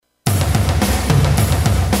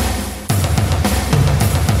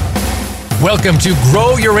Welcome to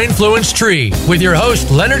Grow Your Influence Tree with your host,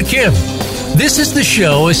 Leonard Kim. This is the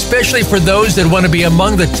show especially for those that want to be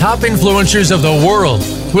among the top influencers of the world.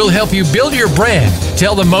 We'll help you build your brand,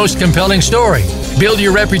 tell the most compelling story, build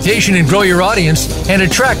your reputation and grow your audience, and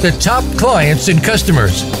attract the top clients and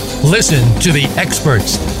customers. Listen to the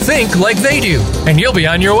experts. Think like they do, and you'll be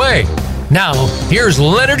on your way. Now, here's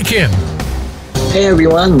Leonard Kim. Hey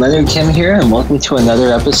everyone, Leonard Kim here, and welcome to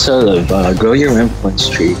another episode of Grow Your Influence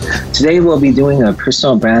Tree. Today we'll be doing a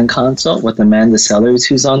personal brand consult with Amanda Sellers,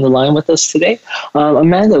 who's on the line with us today.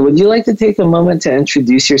 Amanda, would you like to take a moment to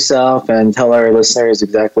introduce yourself and tell our listeners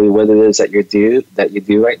exactly what it is that you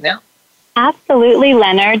do right now? Absolutely,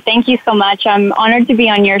 Leonard. Thank you so much. I'm honored to be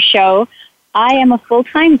on your show. I am a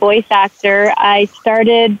full-time voice actor. I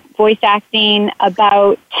started voice acting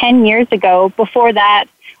about 10 years ago. Before that,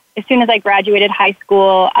 as soon as I graduated high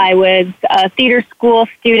school, I was a theater school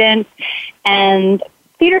student, and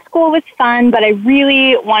theater school was fun, but I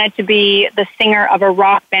really wanted to be the singer of a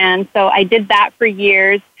rock band, so I did that for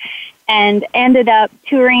years and ended up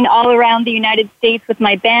touring all around the United States with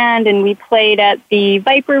my band, and we played at the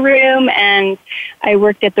Viper Room, and I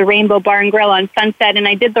worked at the Rainbow Bar and Grill on Sunset, and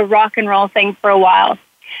I did the rock and roll thing for a while.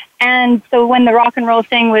 And so when the rock and roll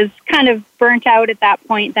thing was kind of burnt out at that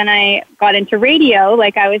point, then I got into radio.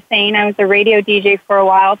 Like I was saying, I was a radio DJ for a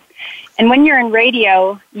while. And when you're in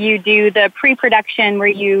radio, you do the pre-production where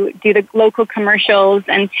you do the local commercials.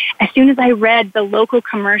 And as soon as I read the local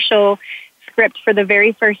commercial script for the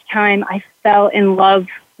very first time, I fell in love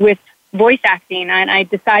with voice acting. And I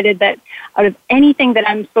decided that out of anything that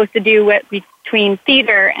I'm supposed to do between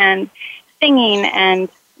theater and singing and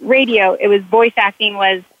radio, it was voice acting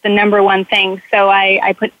was the number one thing. So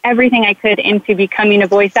I put everything I could into becoming a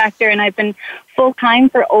voice actor, and I've been full-time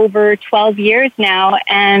for over 12 years now,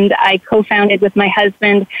 and I co-founded with my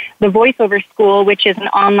husband the VoiceOver School, which is an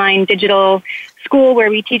online digital school where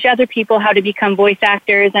we teach other people how to become voice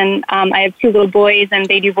actors, and I have two little boys, and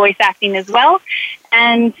they do voice acting as well.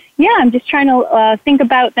 And yeah, I'm just trying to think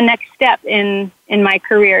about the next step in my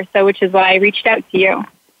career, so which is why I reached out to you.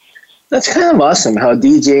 That's kind of awesome how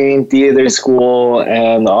DJing, theater school,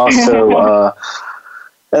 and also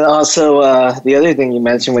the other thing you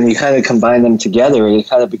mentioned, when you kind of combine them together, it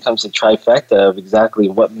kind of becomes a trifecta of exactly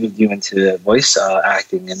what moved you into voice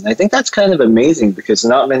acting. And I think that's kind of amazing because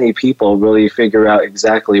not many people really figure out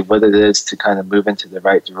exactly what it is to kind of move into the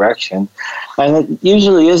right direction. And it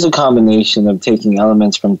usually is a combination of taking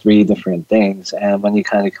elements from three different things. And when you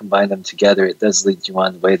kind of combine them together, it does lead you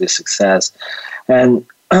on the way to success. And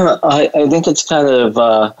I think it's kind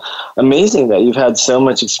of amazing that you've had so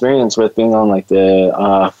much experience with being on like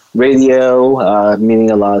the radio,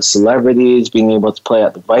 meeting a lot of celebrities, being able to play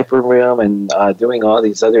at the Viper Room, and doing all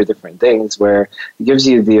these other different things where it gives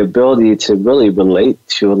you the ability to really relate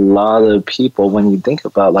to a lot of people when you think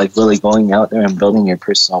about like really going out there and building your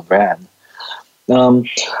personal brand.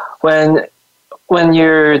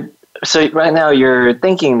 So right now you're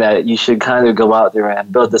thinking that you should kind of go out there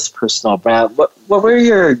and build this personal brand. What were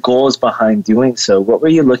your goals behind doing so? What were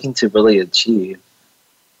you looking to really achieve?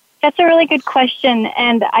 That's a really good question,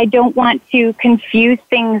 and I don't want to confuse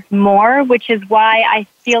things more, which is why I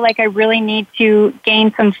feel like I really need to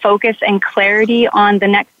gain some focus and clarity on the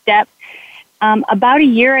next step. About a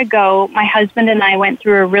year ago, my husband and I went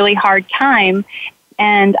through a really hard time,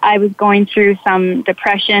 and I was going through some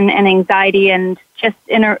depression and anxiety and just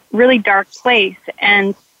in a really dark place.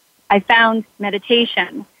 And I found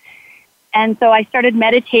meditation. And so I started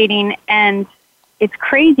meditating, and it's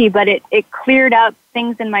crazy, but it cleared up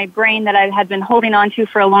things in my brain that I had been holding on to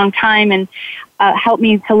for a long time and helped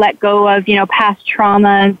me to let go of, past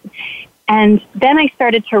traumas. And then I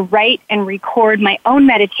started to write and record my own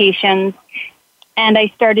meditations, and I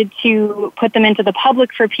started to put them into the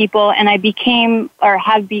public for people, and I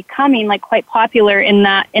have becoming like quite popular in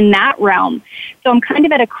that realm. So I'm kind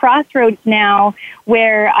of at a crossroads now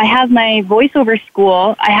where I have my voiceover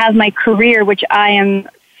school, I have my career, which I am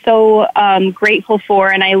so grateful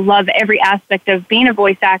for, and I love every aspect of being a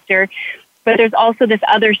voice actor. But there's also this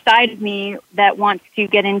other side of me that wants to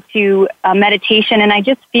get into meditation, and I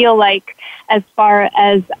just feel like as far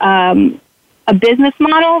as a business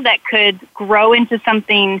model that could grow into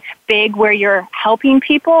something big where you're helping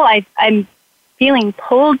people, I'm feeling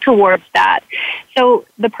pulled towards that. So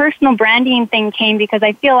the personal branding thing came because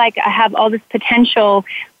I feel like I have all this potential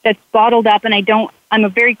that's bottled up, and I'm a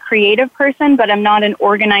very creative person, but I'm not an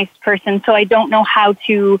organized person, so I don't know how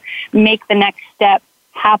to make the next step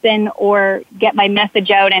happen or get my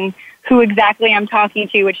message out and who exactly I'm talking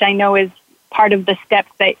to, which I know is part of the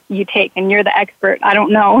steps that you take, and you're the expert. I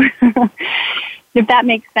don't know if that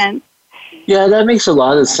makes sense. Yeah, that makes a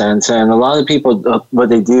lot of sense. And a lot of people, what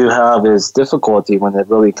they do have is difficulty when it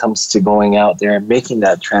really comes to going out there and making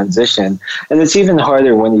that transition. And it's even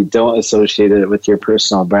harder when you don't associate it with your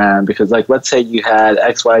personal brand. Because, like, let's say you had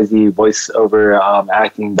XYZ voiceover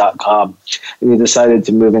acting.com and you decided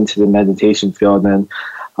to move into the meditation field. And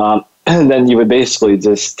then you would basically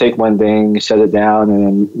just take one thing, shut it down, and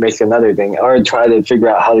then make another thing, or try to figure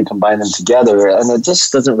out how to combine them together. And it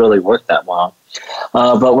just doesn't really work that well.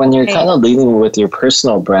 But when you're kind of leading with your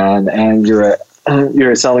personal brand and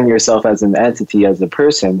you're selling yourself as an entity, as a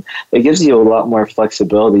person, it gives you a lot more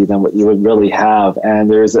flexibility than what you would really have. And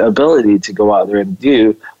there's the ability to go out there and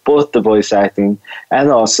do both the voice acting and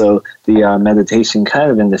also the meditation kind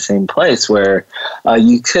of in the same place where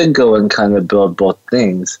you could go and kind of build both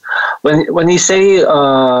things. When you say a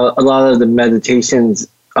lot of the meditations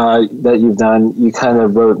that you've done, you kind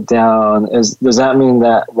of wrote down, does that mean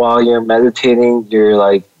that while you're meditating, you're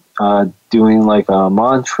like doing like a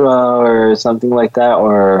mantra or something like that,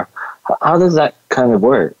 or how does that kind of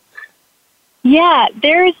work? Yeah,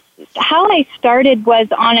 how I started was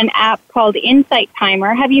on an app called Insight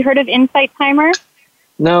Timer. Have you heard of Insight Timer?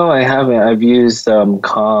 No, I haven't. I've used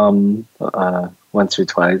Calm once or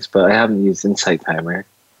twice, but I haven't used Insight Timer.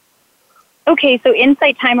 Okay, so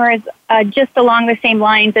Insight Timer is just along the same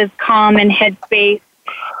lines as Calm and Headspace,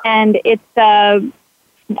 and it's a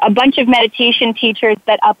bunch of meditation teachers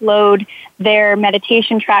that upload their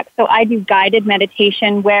meditation tracks. So I do guided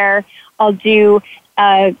meditation where I'll do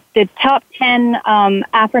the top 10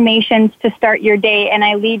 affirmations to start your day, and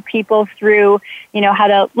I lead people through, how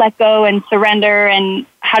to let go and surrender and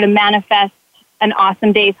how to manifest an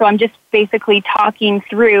awesome day. So I'm just basically talking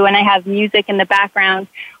through, and I have music in the background,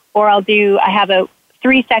 or I have a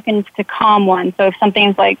 3 seconds to calm one. So if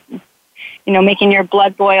something's like, making your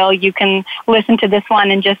blood boil, you can listen to this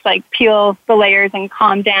one and just like peel the layers and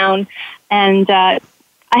calm down. And I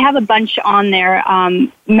have a bunch on there,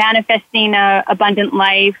 manifesting a abundant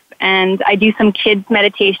life, and I do some kids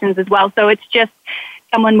meditations as well. So it's just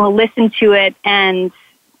someone will listen to it and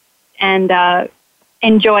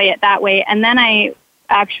enjoy it that way. And then I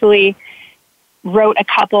actually wrote a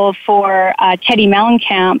couple for Teddy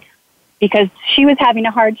Mellencamp because she was having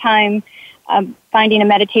a hard time finding a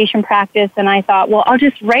meditation practice, and I thought, well, I'll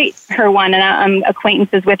just write her one, and I'm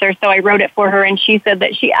acquaintances with her, so I wrote it for her, and she said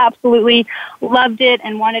that she absolutely loved it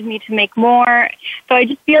and wanted me to make more. So I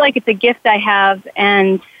just feel like it's a gift I have,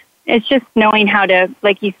 and it's just knowing how to,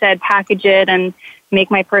 like you said, package it and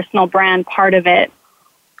make my personal brand part of it.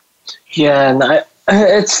 Yeah, and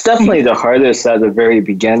it's definitely the hardest at the very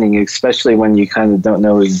beginning, especially when you kind of don't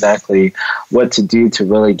know exactly what to do to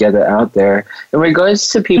really get it out there. In regards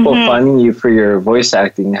to people finding you for your voice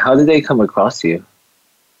acting, how did they come across you?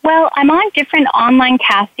 Well, I'm on different online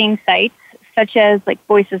casting sites, such as like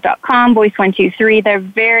voices.com, Voice123. They're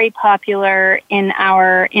very popular in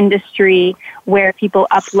our industry where people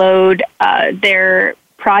upload their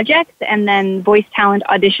projects and then voice talent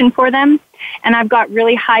audition for them. And I've got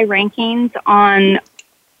really high rankings on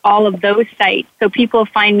all of those sites, so people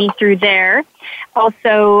find me through there.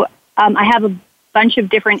 Also, I have a bunch of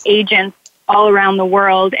different agents all around the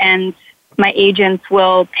world, and my agents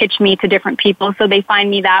will pitch me to different people, so they find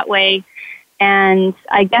me that way. And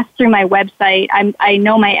I guess through my website, I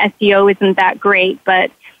know my SEO isn't that great, but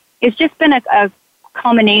it's just been a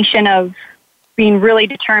culmination of being really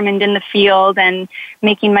determined in the field and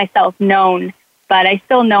making myself known. But I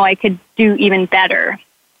still know I could do even better.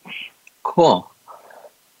 Cool.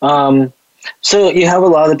 So you have a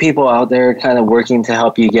lot of people out there kind of working to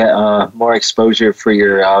help you get more exposure for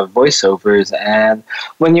your voiceovers. And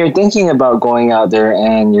when you're thinking about going out there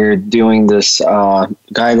and you're doing this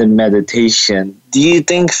guided meditation, do you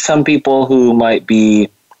think some people who might be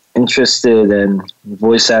interested in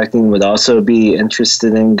voice acting would also be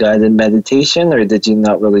interested in guided meditation, or did you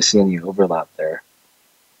not really see any overlap there?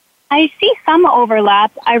 I see some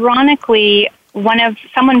overlap. Ironically,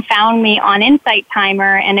 someone found me on Insight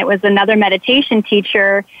Timer, and it was another meditation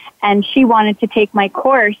teacher, and she wanted to take my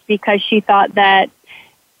course because she thought that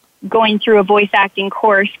going through a voice acting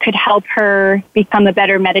course could help her become a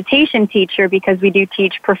better meditation teacher, because we do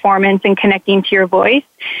teach performance and connecting to your voice.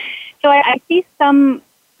 So I see some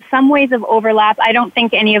ways of overlap. I don't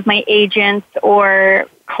think any of my agents or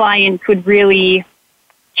clients would really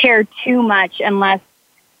care too much unless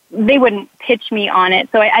they wouldn't pitch me on it.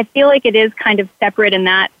 So I feel like it is kind of separate in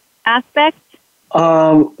that aspect.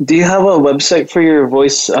 Do you have a website for your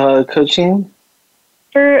voice coaching?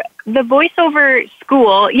 For the voiceover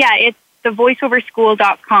school, yeah, it's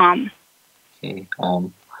thevoiceoverschool.com. Okay.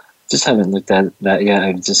 Just haven't looked at that yet.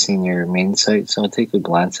 I've just seen your main site, so I'll take a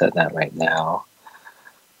glance at that right now.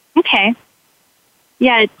 Okay.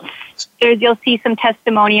 Yeah, you'll see some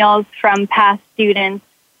testimonials from past students.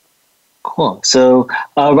 Cool. So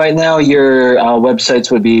right now your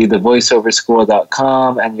websites would be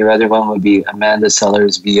thevoiceoverschool.com and your other one would be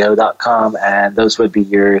amandasellersvo.com, and those would be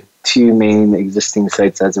your two main existing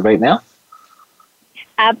sites as of right now?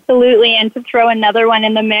 Absolutely. And to throw another one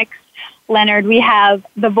in the mix, Leonard, we have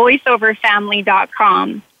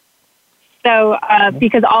thevoiceoverfamily.com. So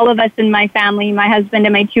because all of us in my family, my husband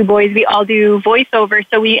and my two boys, we all do voiceover.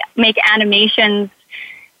 So we make animations.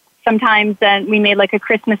 Sometimes we made like a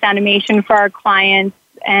Christmas animation for our clients,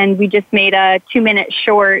 and we just made a 2-minute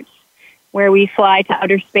short where we fly to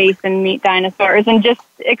outer space and meet dinosaurs, and just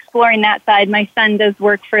exploring that side. My son does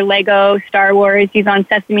work for Lego, Star Wars. He's on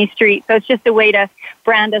Sesame Street. So it's just a way to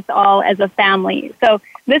brand us all as a family. So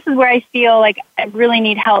this is where I feel like I really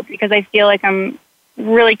need help, because I feel like I'm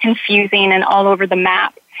really confusing and all over the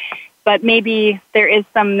map. But maybe there is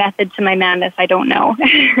some method to my madness. I don't know.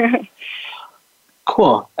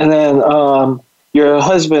 Cool. And then your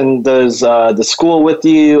husband does the school with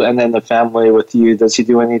you and then the family with you. Does he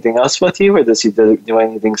do anything else with you, or does he do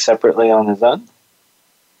anything separately on his own?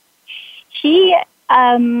 Him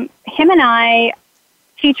and I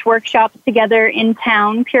teach workshops together in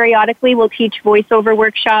town. Periodically, we'll teach voiceover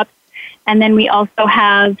workshops. And then we also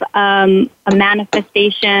have a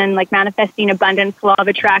manifestation, like manifesting abundance, law of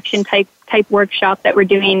attraction type workshop that we're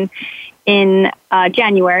doing in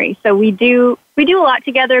January. So we do a lot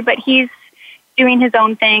together, but he's doing his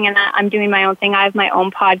own thing and I'm doing my own thing. I have my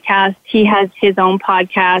own podcast. He has his own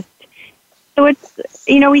podcast. So it's,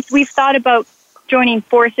 we've thought about joining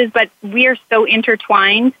forces, but we are so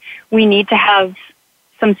intertwined. We need to have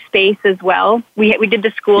some space as well. We did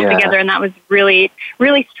the school together, and that was really,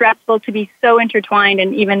 really stressful to be so intertwined.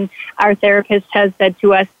 And even our therapist has said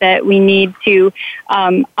to us that we need to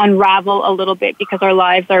unravel a little bit because our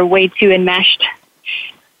lives are way too enmeshed.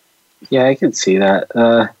 Yeah, I can see that.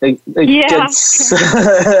 It gets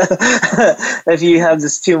if you have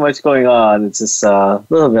just too much going on, it's just a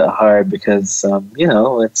little bit hard because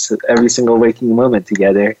it's every single waking moment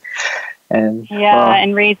together, and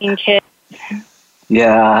and raising kids.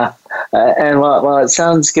 Yeah, and while it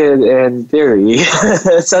sounds good in theory,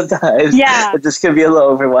 sometimes it just can be a little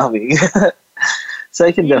overwhelming. So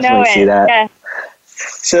I can definitely see that. Yeah.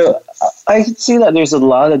 So I can see that there's a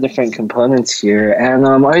lot of different components here. And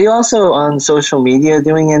are you also on social media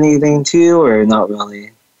doing anything too, or not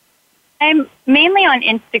really? I'm mainly on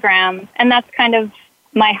Instagram, and that's kind of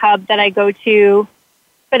my hub that I go to.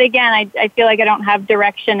 But again, I feel like I don't have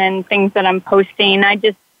direction in things that I'm posting. I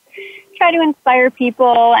just try to inspire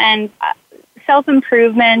people, and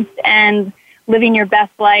self-improvement and living your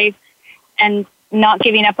best life and not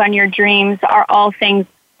giving up on your dreams are all things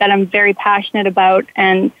that I'm very passionate about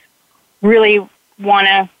and really want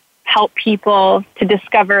to help people to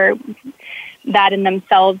discover that in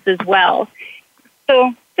themselves as well.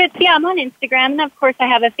 So, but yeah, I'm on Instagram, and of course I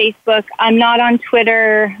have a Facebook. I'm not on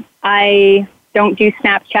Twitter. I don't do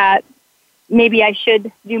Snapchat. Maybe I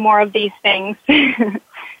should do more of these things.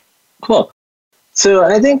 Cool. So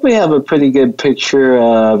I think we have a pretty good picture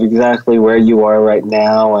of exactly where you are right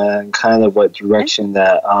now and kind of what direction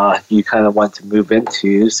that you kind of want to move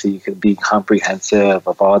into, so you can be comprehensive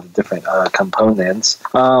of all the different components.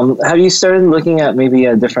 Have you started looking at maybe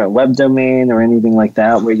a different web domain or anything like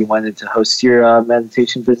that where you wanted to host your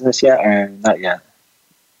meditation business yet, or not yet?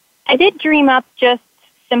 I did dream up just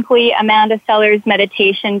simply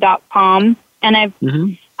amandasellersmeditation.com, and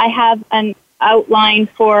I have an outline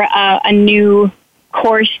for a new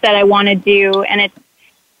course that I want to do, and it's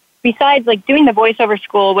besides like doing the voiceover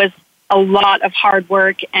school was a lot of hard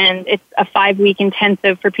work, and it's a 5-week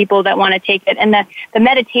intensive for people that want to take it. And the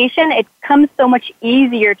meditation, it comes so much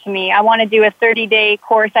easier to me. I want to do a 30-day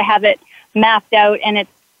course. I have it mapped out, and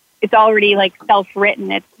it's already like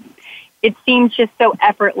self-written. It seems just so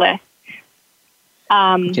effortless.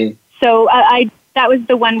 So that was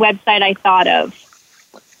the one website I thought of.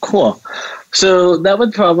 Cool. So that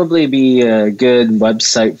would probably be a good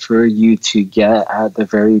website for you to get at the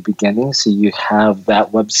very beginning. So you have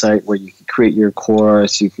that website where you can create your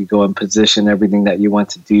course, you could go and position everything that you want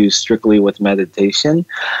to do strictly with meditation.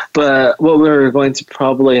 But what we're going to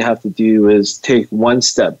probably have to do is take one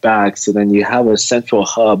step back, so then you have a central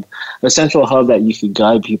hub that you can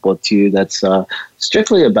guide people to that's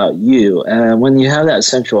strictly about you. And when you have that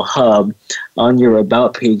central hub on your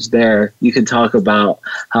About page there, you can talk about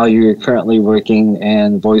how you're currently working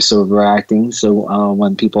in voiceover acting. So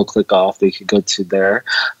when people click off, they could go to there.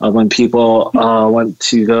 When people want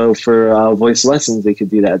to go for voice lessons, they could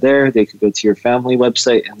do that there. They could go to your family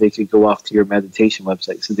website, and they could go off to your meditation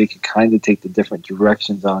website. So they could kind of take the different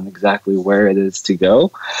directions on exactly where it is to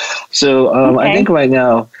go. So I think right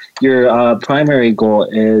now your primary goal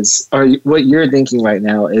is, or what you're thinking right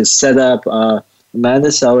now is set up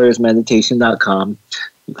AmandaSellersMeditation.com,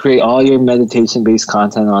 create all your meditation-based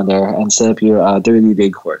content on there, and set up your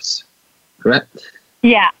 30-day course. Correct?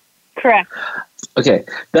 Yeah, correct. Okay,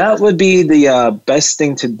 that would be the best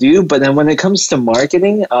thing to do. But then when it comes to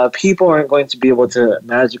marketing, people aren't going to be able to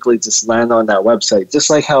magically just land on that website. Just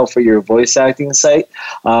like how for your voice acting site,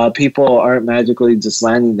 people aren't magically just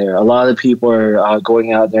landing there. A lot of people are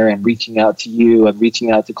going out there and reaching out to you and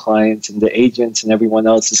reaching out to clients, and the agents and everyone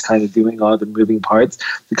else is kind of doing all the moving parts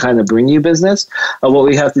to kind of bring you business. What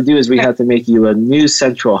we have to do is we have to make you a new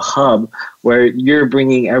central hub where you're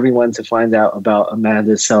bringing everyone to find out about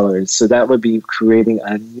Amanda Sellers. So that would be creating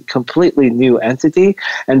a completely new entity,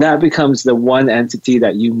 and that becomes the one entity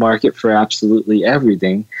that you market for absolutely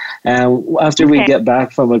everything. And after we get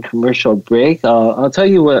back from a commercial break, I'll tell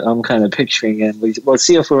you what I'm kind of picturing, and we'll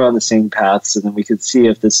see if we're on the same path, so then we could see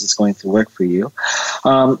if this is going to work for you.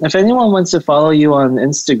 If anyone wants to follow you on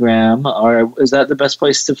Instagram, or is that the best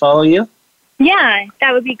place to follow you? Yeah,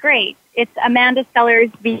 that would be great. It's Amanda Sellers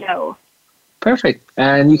VO. Perfect.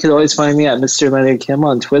 And you can always find me at Mr. Leonard Kim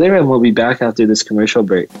on Twitter, and we'll be back after this commercial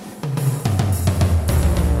break.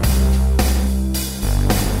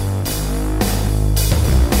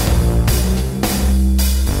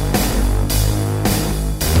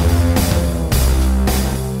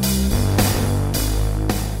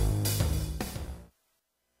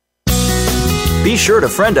 Be sure to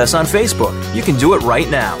friend us on Facebook. You can do it right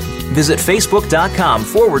now. Visit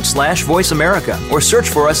Facebook.com/Voice America or search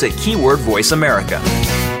for us at keyword Voice America.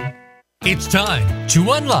 It's time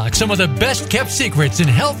to unlock some of the best-kept secrets in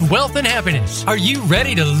health, wealth, and happiness. Are you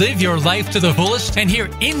ready to live your life to the fullest and hear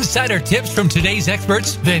insider tips from today's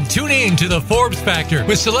experts? Then tune in to The Forbes Factor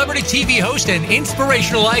with celebrity TV host and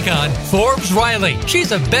inspirational icon, Forbes Riley.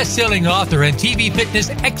 She's a best-selling author and TV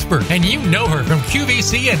fitness expert, and you know her from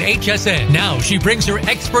QVC and HSN. Now she brings her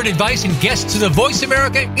expert advice and guests to the Voice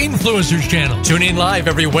America Influencers channel. Tune in live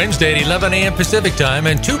every Wednesday at 11 a.m. Pacific Time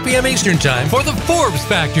and 2 p.m. Eastern Time for The Forbes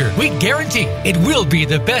Factor. We guarantee it will be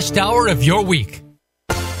the best hour of your week.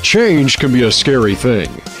 Change can be a scary thing.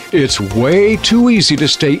 It's way too easy to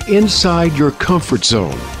stay inside your comfort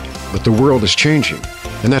zone. But the world is changing,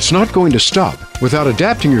 and that's not going to stop. Without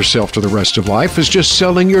adapting yourself to the rest of life is just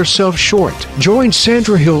selling yourself short. Join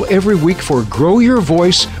Sandra Hill every week for Grow Your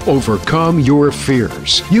Voice, Overcome Your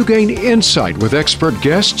Fears. You gain insight with expert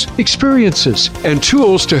guests, experiences, and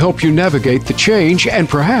tools to help you navigate the change and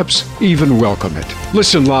perhaps even welcome it.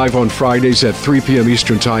 Listen live on Fridays at 3 p.m.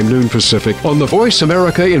 Eastern Time, noon Pacific, on the Voice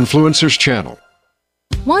America Influencers channel.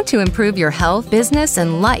 Want to improve your health, business,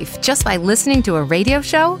 and life just by listening to a radio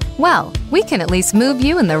show? Well, we can at least move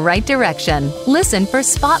you in the right direction. Listen for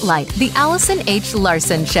Spotlight, the Allison H.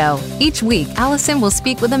 Larson Show. Each week, Allison will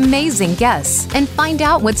speak with amazing guests and find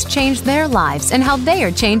out what's changed their lives and how they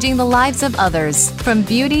are changing the lives of others. From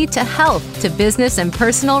beauty to health to business and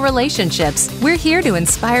personal relationships, we're here to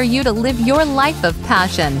inspire you to live your life of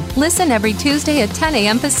passion. Listen every Tuesday at 10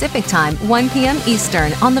 a.m. Pacific Time, 1 p.m.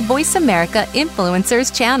 Eastern on the Voice America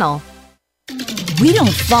Influencers channel. We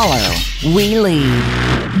don't follow, we lead.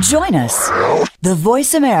 Join us, the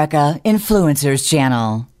Voice America Influencers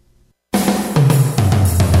channel.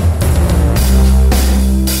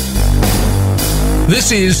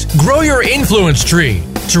 This is Grow Your Influence Tree.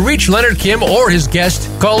 To reach Leonard Kim or his guest,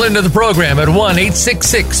 call into the program at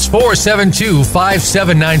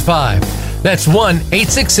 1-866-472-5795. That's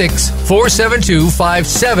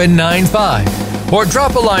 1-866-472-5795. Or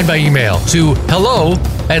drop a line by email to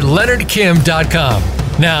hello@leonardkim.com.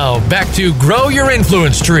 Now, back to Grow Your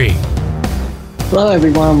Influence Tree. Hello,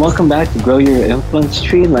 everyone. Welcome back to Grow Your Influence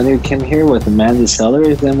Tree. Leonard Kim here with Amanda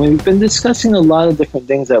Sellers, and we've been discussing a lot of different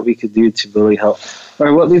things that we could do to really help.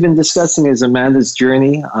 Or what we've been discussing is Amanda's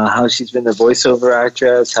journey, how she's been a voiceover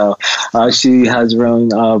actress, how she has her own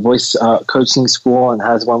voice coaching school and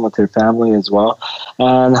has one with her family as well,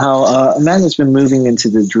 and how Amanda's been moving into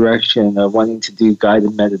the direction of wanting to do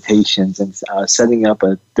guided meditations and setting up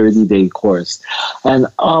a 30-day course. And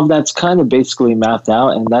that's kind of basically mapped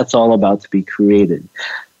out, and that's all about to be created.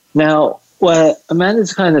 Now, What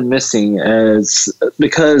Amanda's kind of missing is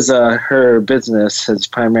because her business has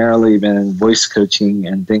primarily been voice coaching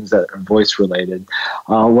and things that are voice related.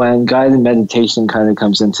 When guided meditation kind of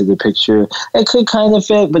comes into the picture, it could kind of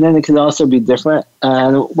fit, but then it could also be different.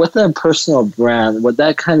 And with a personal brand, what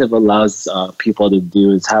that kind of allows people to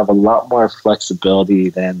do is have a lot more flexibility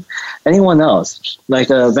than anyone else. Like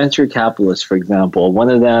a venture capitalist, for example, one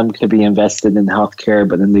of them could be invested in healthcare,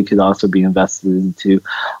 but then they could also be invested into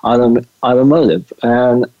automotive,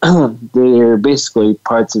 and they're basically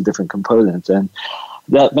parts of different components. And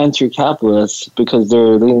that venture capitalist, because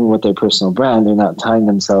they're leading with their personal brand, they're not tying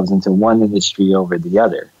themselves into one industry over the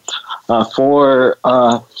other. For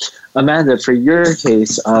Amanda, for your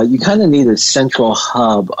case, you kind of need a central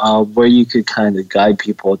hub where you could kind of guide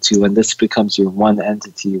people to, and this becomes your one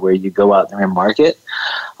entity where you go out there and market.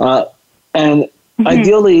 And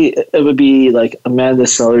ideally, it would be like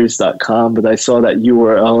amandasellers.com, but I saw that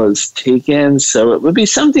URL is taken, so it would be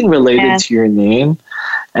something related to your name.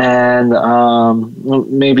 And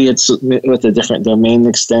maybe it's with a different domain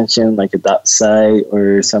extension, like a .site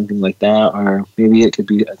or something like that, or maybe it could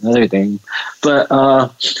be another thing. But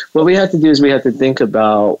what we have to do is we have to think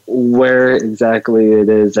about where exactly it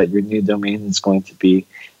is that your new domain is going to be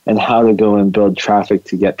and how to go and build traffic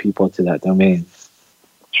to get people to that domain.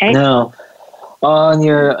 Okay. Now, on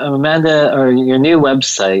your Amanda or your new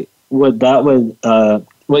website, what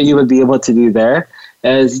you would be able to do there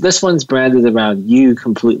is this one's branded around you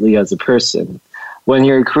completely as a person. When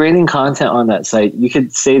you're creating content on that site, you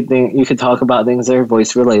could you could talk about things that are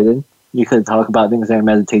voice related. You could talk about things that are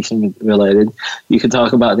meditation related. You could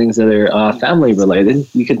talk about things that are family related.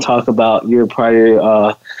 You could talk about your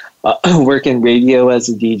prior work in radio as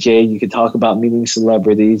a DJ. You could talk about meeting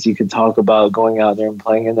celebrities. You could talk about going out there and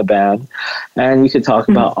playing in a band. And you could talk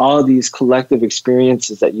about all these collective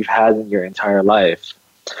experiences that you've had in your entire life.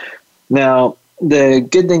 Now, the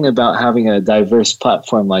good thing about having a diverse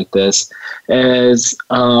platform like this is,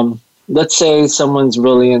 let's say someone's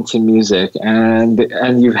really into music and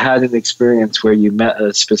you've had an experience where you met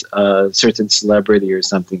a certain celebrity or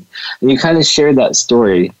something, and you kind of shared that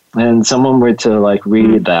story, and someone were to like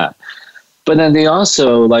read that. But then they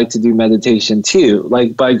also like to do meditation too,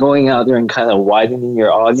 like by going out there and kind of widening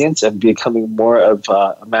your audience and becoming more of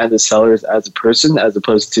Amanda Sellers as a person, as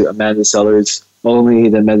opposed to Amanda Sellers only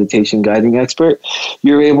the meditation guiding expert.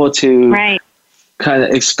 You're able to kind of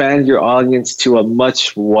expand your audience to a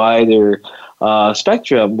much wider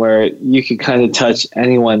spectrum where you can kind of touch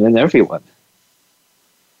anyone and everyone.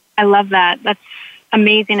 I love that. That's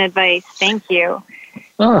amazing advice. Thank you.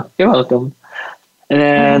 Oh, you're welcome. And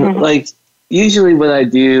then, usually what I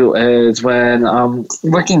do is when I'm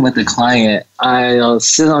working with a client, I'll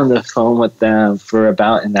sit on the phone with them for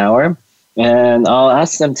about an hour, and I'll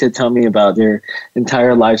ask them to tell me about their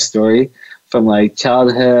entire life story, from like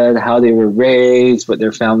childhood, how they were raised, what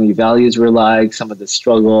their family values were like, some of the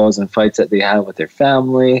struggles and fights that they had with their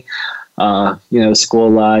family, school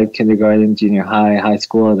life, kindergarten, junior high, high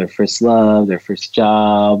school, their first love, their first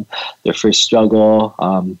job, their first struggle,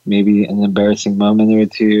 maybe an embarrassing moment or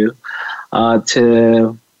two,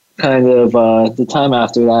 to kind of the time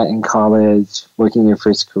after that in college, working your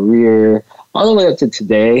first career, all the way up to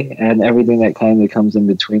today and everything that kind of comes in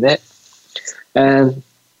between it. And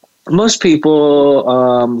most people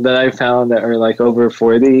that I found that are like over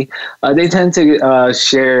 40, they tend to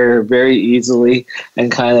share very easily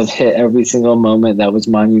and kind of hit every single moment that was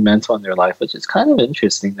monumental in their life, which is kind of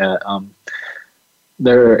interesting that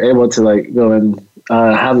they're able to like go and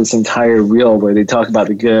have this entire reel where they talk about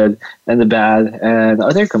the good and the bad and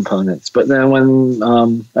other components. But then when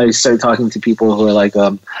I start talking to people who are like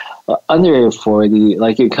under 40,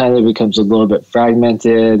 like it kind of becomes a little bit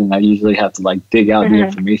fragmented, and I usually have to like dig out the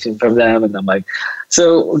information from them, and I'm like,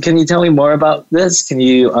 so can you tell me more about this? Can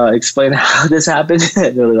you explain how this happened?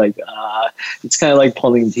 And they're like, it's kind of like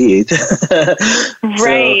pulling teeth.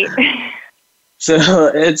 Right. So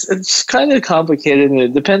it's kind of complicated, and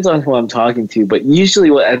it depends on who I'm talking to. But usually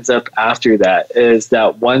what ends up after that is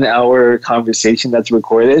that 1 hour conversation that's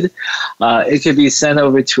recorded. It could be sent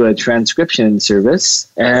over to a transcription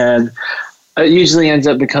service, and it usually ends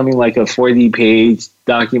up becoming like a 40-page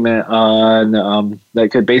document on that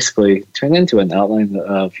could basically turn into an outline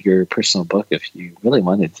of your personal book if you really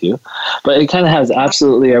wanted to. But it kind of has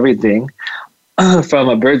absolutely everything from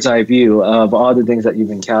a bird's eye view of all the things that you've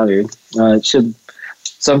encountered. A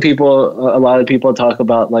lot of people talk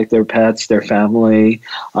about like their pets, their family,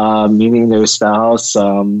 meeting their spouse,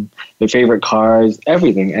 their favorite cars,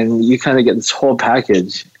 everything. And you kind of get this whole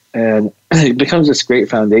package. and it becomes this great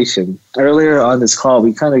foundation. Earlier on this call,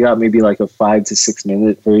 we kind of got maybe like a 5 to 6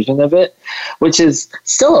 minute version of it, which is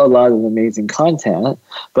still a lot of amazing content.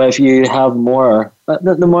 But if you have more,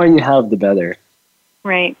 the more you have, the better.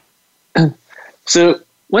 Right. So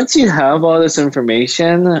once you have all this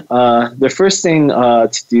information, the first thing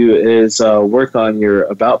to do is work on your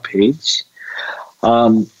About page.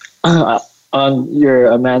 On your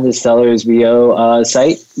Amanda Sellers VO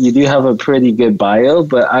site, you do have a pretty good bio,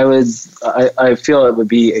 but I feel it would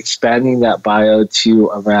be expanding that bio to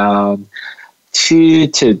around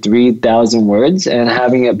 2,000 to 3,000 words and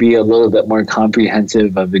having it be a little bit more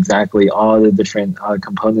comprehensive of exactly all the different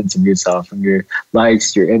components of yourself, from your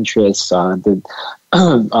likes, your interests, how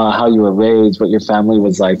you were raised, what your family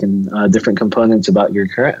was like, and different components about your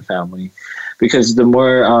current family. Because the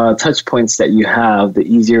more touch points that you have, the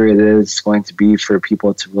easier it is going to be for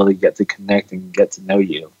people to really get to connect and get to know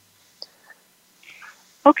you.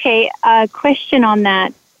 Okay, question on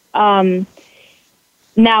that.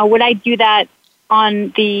 Now, would I do that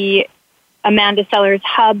on the Amanda Sellers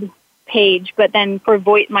Hub page, but then for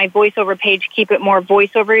my voiceover page, keep it more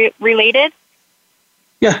voiceover related?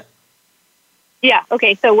 Yeah. Yeah,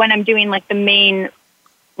 okay, so when I'm doing like the main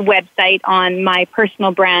website on my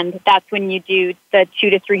personal brand, that's when you do the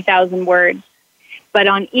 2,000 to 3,000 words. But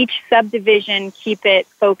on each subdivision, keep it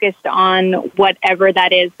focused on whatever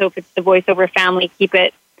that is. So if it's the voiceover family, keep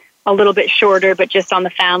it a little bit shorter, but just on the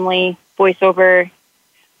family voiceover,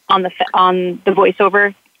 on the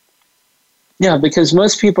voiceover. Yeah, because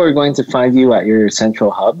most people are going to find you at your central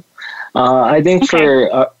hub. I think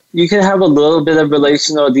you can have a little bit of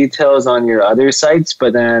relational details on your other sites,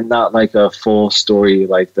 but then not like a full story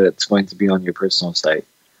like that's going to be on your personal site.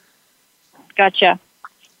 Gotcha.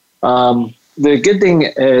 The good thing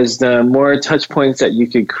is the more touch points that you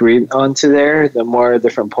could create onto there, the more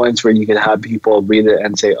different points where you could have people read it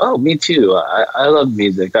and say, oh, me too. I love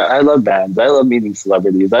music. I love bands. I love meeting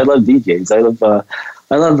celebrities. I love DJs.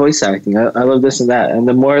 I love voice acting. I love this and that. And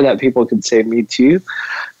the more that people could say me too,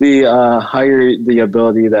 the higher the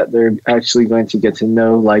ability that they're actually going to get to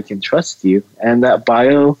know, like, and trust you. And that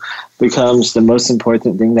bio becomes the most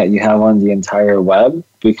important thing that you have on the entire web,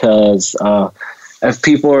 because if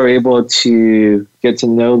people are able to get to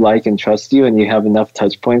know, like, and trust you, and you have enough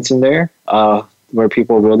touch points in there where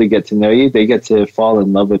people really get to know you, they get to fall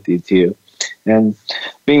in love with you too. And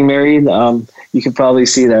being married, you can probably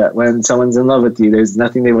see that when someone's in love with you, there's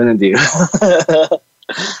nothing they wouldn't do.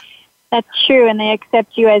 That's true, and they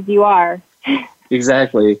accept you as you are.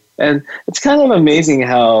 Exactly. And it's kind of amazing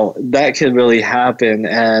how that could really happen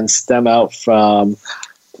and stem out from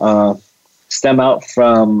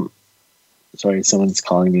sorry, someone's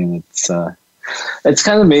calling me, and it's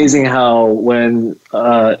kind of amazing how when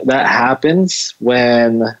that happens,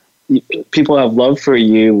 when people have love for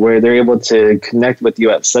you, where they're able to connect with you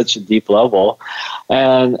at such a deep level.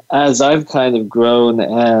 And as I've kind of grown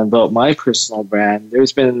and built my personal brand,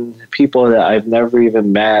 there's been people that I've never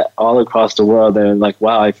even met all across the world that are like,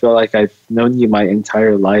 wow, I feel like I've known you my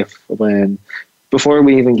entire life, before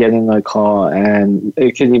we even get in a call. And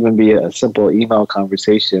it could even be a simple email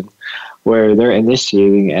conversation where they're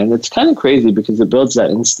initiating. And it's kind of crazy because it builds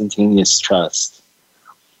that instantaneous trust.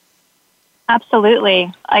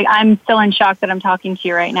 Absolutely. I'm still in shock that I'm talking to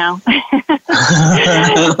you right now.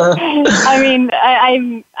 I mean,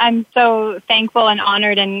 I'm so thankful and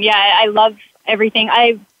honored, and yeah, I love everything.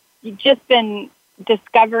 I've just been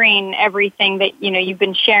discovering everything that you've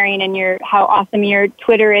been sharing, and how awesome your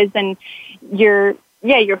Twitter is, and your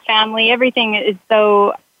family. Everything is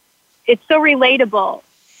so relatable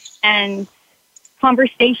and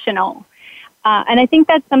conversational. And I think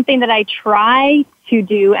that's something that I try to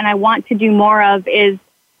do and I want to do more of, is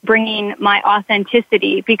bringing my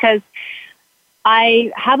authenticity, because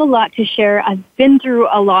I have a lot to share. I've been through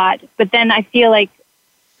a lot, but then I feel like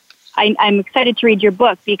I'm excited to read your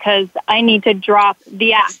book because I need to drop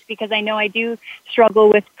the act, because I know I do struggle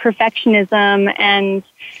with perfectionism, and,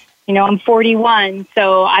 I'm 41,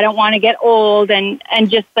 so I don't want to get old, and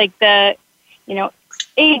just like the,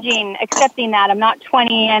 aging, accepting that I'm not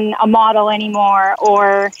 20 and a model anymore,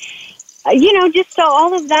 or, just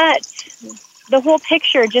all of that, the whole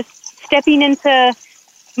picture, just stepping into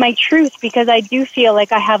my truth, because I do feel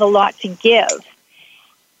like I have a lot to give.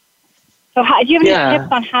 So do you have any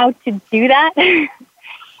tips on how to do that?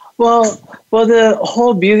 Well, Well, the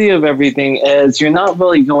whole beauty of everything is you're not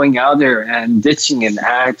really going out there and ditching an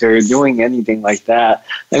act or doing anything like that.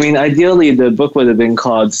 I mean, ideally, the book would have been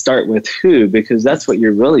called Start With Who, because that's what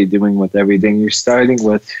you're really doing with everything. You're starting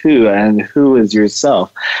with who, and who is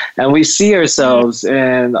yourself. And we see ourselves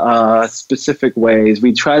in specific ways.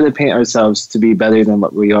 We try to paint ourselves to be better than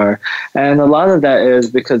what we are. And a lot of that is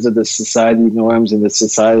because of the society norms and the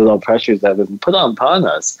societal pressures that have been put upon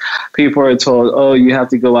us. People are told, oh, you have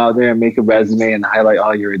to go out there and make a resume and highlight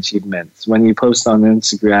all your achievements. When you post on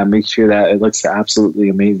Instagram, make sure that it looks absolutely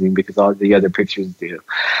amazing, because all the other pictures do.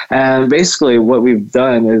 And basically what we've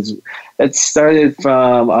done is, it started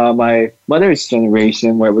from my mother's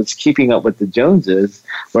generation, where it was keeping up with the Joneses,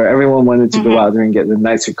 where everyone wanted to go out there and get the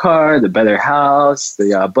nicer car, the better house,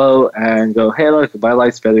 the boat, and go, hey, look, my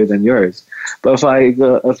life's better than yours. But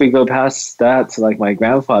if we go past that to like my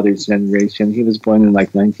grandfather's generation, he was born in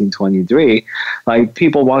like 1923. Like,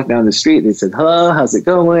 people walk down the street, they said, hello, how's it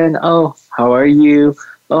going? Oh, how are you?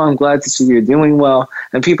 Oh, I'm glad to see you're doing well.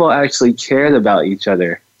 And people actually cared about each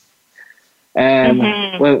other. And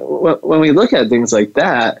when we look at things like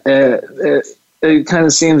that, it kind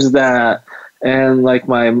of seems that, and like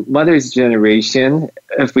my mother's generation,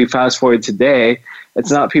 if we fast forward today,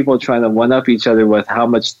 it's not people trying to one-up each other with how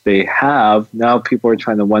much they have. Now people are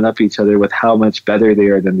trying to one-up each other with how much better they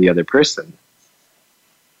are than the other person.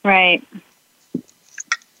 Right.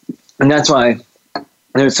 And that's why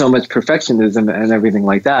there's so much perfectionism and everything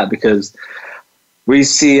like that, because we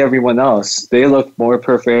see everyone else. They look more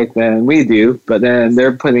perfect than we do, but then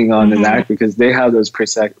they're putting on an act because they have those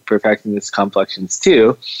perfectionist complexions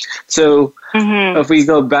too. So if we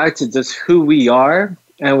go back to just who we are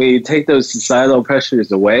and we take those societal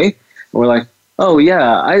pressures away, and we're like, oh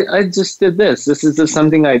yeah, I just did this. This is just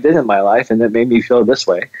something I did in my life and it made me feel this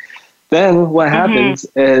way. Then what happens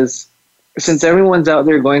is, since everyone's out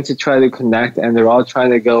there going to try to connect and they're all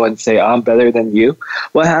trying to go and say, I'm better than you,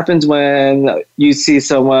 what happens when you see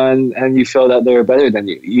someone and you feel that they're better than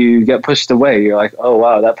you? You get pushed away. You're like, oh,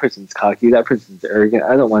 wow, that person's cocky. That person's arrogant.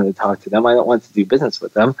 I don't want to talk to them. I don't want to do business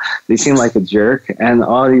with them. They seem like a jerk. And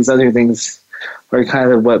all these other things are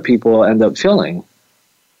kind of what people end up feeling.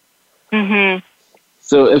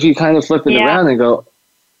 So if you kind of flip it around and go,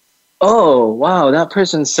 oh, wow, that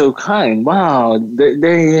person's so kind. Wow,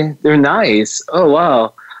 they're nice. Oh,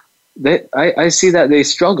 wow. I see that they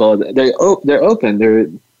struggled. They're open.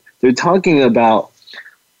 They're talking about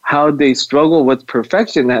how they struggle with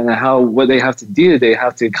perfection and what they have to do. They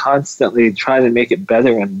have to constantly try to make it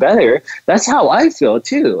better and better. That's how I feel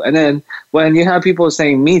too. And then when you have people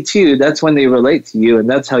saying me too, that's when they relate to you, and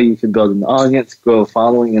that's how you can build an audience, grow a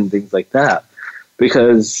following, and things like that.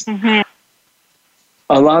 Because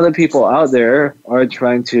a lot of people out there are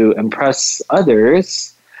trying to impress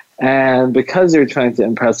others, and because they're trying to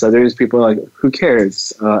impress others, people are like, who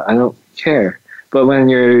cares? I don't care. But when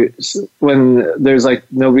there's like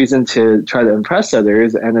no reason to try to impress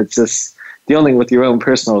others, and it's just dealing with your own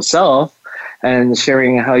personal self and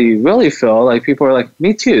sharing how you really feel, like people are like,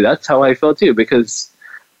 me too, that's how I feel too. Because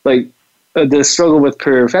like the struggle with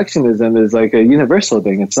perfectionism is like a universal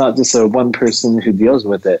thing. It's not just a one person who deals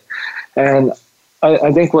with it. And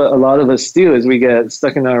I think what a lot of us do is we get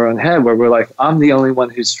stuck in our own head where we're like, I'm the only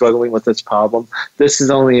one who's struggling with this problem. This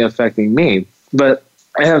is only affecting me. But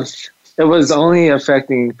if it was only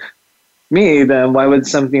affecting me, then why would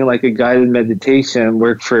something like a guided meditation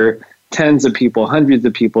work for tens of people, hundreds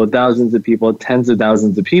of people, thousands of people, tens of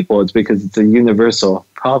thousands of people? It's because it's a universal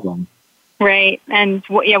problem. Right. And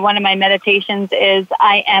one of my meditations is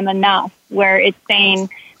I am enough, where it's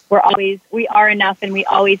saying, we are enough and we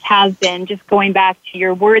always have been, just going back to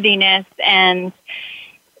your worthiness. And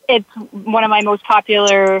it's one of my most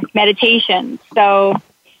popular meditations. So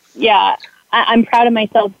yeah, I'm proud of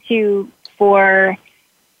myself too for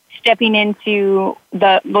stepping into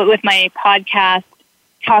with my podcast,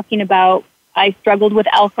 talking about, I struggled with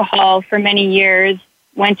alcohol for many years,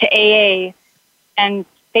 went to AA, and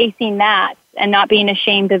facing that and not being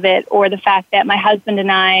ashamed of it, or the fact that my husband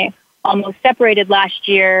and I almost separated last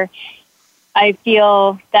year. I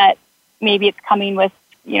feel that maybe it's coming with,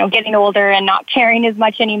 getting older and not caring as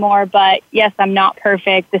much anymore. But yes, I'm not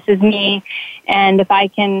perfect. This is me. And if I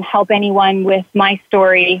can help anyone with my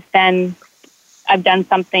story, then I've done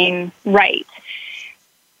something right.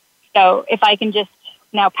 So if I can just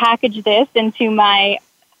now package this into my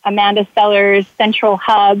Amanda Sellers Central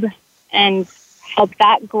Hub and help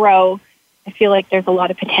that grow, I feel like there's a lot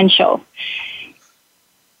of potential.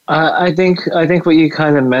 I think what you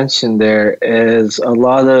kind of mentioned there is a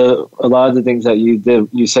lot of the things that you did.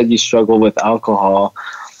 You said you struggle with alcohol,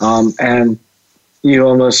 and you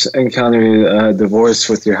almost encountered a divorce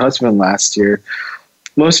with your husband last year.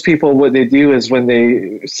 Most people, what they do is when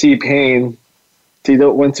they see pain, they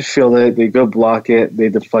don't want to feel it. They go block it. They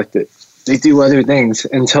deflect it. They do other things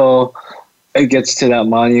until it gets to that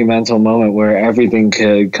monumental moment where everything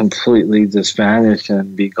could completely just vanish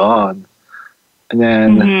and be gone.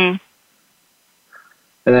 And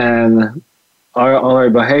then, all our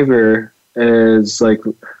behavior is like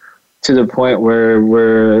to the point where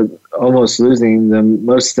we're almost losing the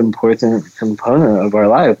most important component of our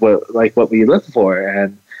life, what we live for.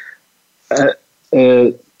 And I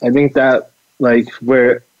think that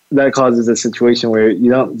where that causes a situation where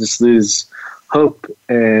you don't just lose hope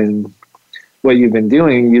in what you've been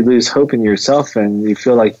doing, you lose hope in yourself, and you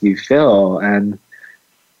feel like you fail. And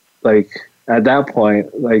at that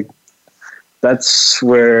point, that's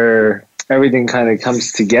where everything kind of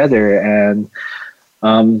comes together, and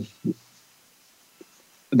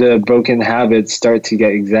the broken habits start to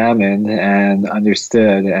get examined and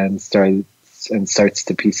understood, and starts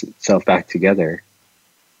to piece itself back together.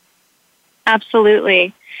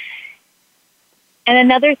 Absolutely. And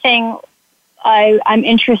another thing I'm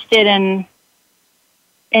interested in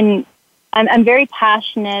I'm very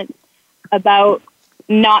passionate about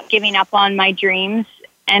not giving up on my dreams,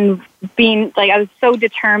 and being I was so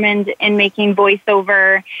determined in making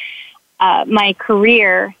voiceover my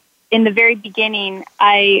career. In the very beginning,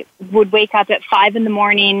 I would wake up at 5 a.m,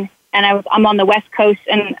 and I'm on the West Coast,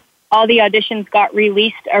 and all the auditions got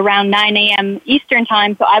released around 9 a.m. Eastern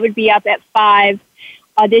time. So I would be up at 5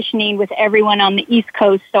 auditioning with everyone on the East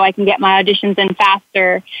Coast so I can get my auditions in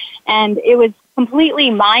faster. And it was completely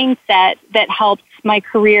mindset that helped my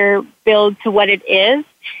career build to what it is.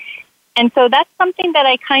 And so that's something that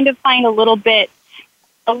I kind of find a little bit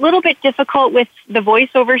difficult with the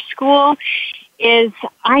voiceover school. Is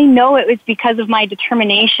I know it was because of my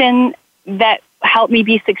determination that helped me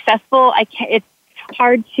be successful. It's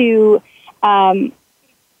hard to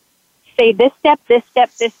say this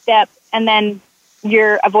step, and then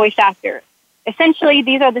you're a voice actor. Essentially,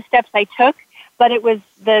 these are the steps I took, but it was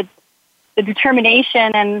the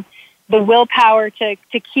determination and the willpower to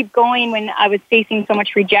keep going when I was facing so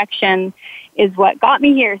much rejection is what got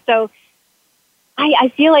me here. So I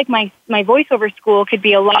feel like my voiceover school could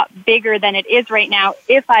be a lot bigger than it is right now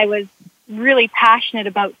if I was really passionate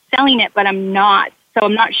about selling it, but I'm not. So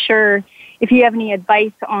I'm not sure if you have any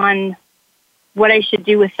advice on what I should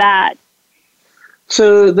do with that.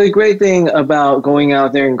 So the great thing about going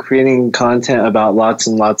out there and creating content about lots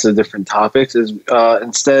and lots of different topics is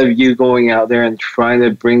instead of you going out there and trying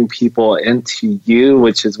to bring people into you,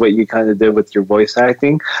 which is what you kind of did with your voice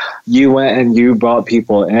acting, you went and you brought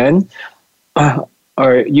people in.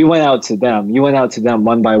 Or you went out to them. You went out to them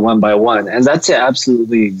one by one. And that's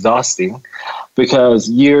absolutely exhausting because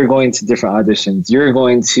you're going to different auditions. You're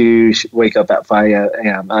going to wake up at 5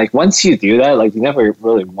 a.m. Once you do that, you never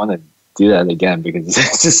really want to do that again because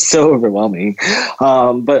it's just so overwhelming.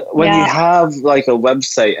 But when you have a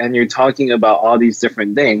website and you're talking about all these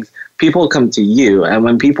different things, people come to you. And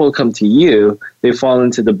when people come to you, they fall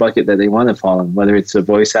into the bucket that they want to fall in, whether it's a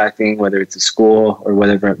voice acting, whether it's a school, or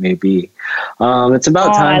whatever it may be. It's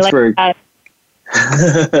about time for...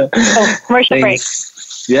 commercial break.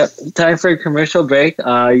 Yep, time for a commercial break.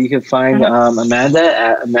 You can find Amanda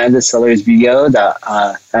at Amanda Sellers VO at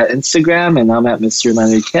Instagram, and I'm at Mr.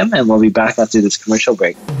 Leonard Kim, and we'll be back after this commercial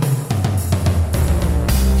break.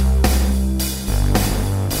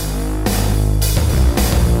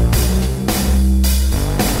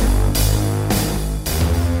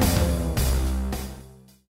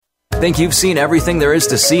 Think you've seen everything there is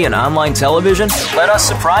to see in online television? Let us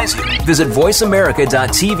surprise you. Visit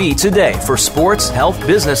voiceamerica.tv today for sports, health,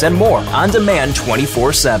 business, and more on demand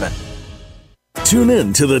 24/7. Tune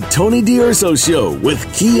in to the Tony D'Urso Show with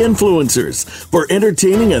key influencers for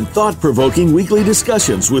entertaining and thought-provoking weekly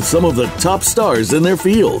discussions with some of the top stars in their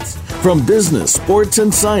fields. From business, sports,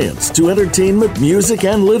 and science to entertainment, music,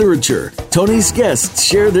 and literature, Tony's guests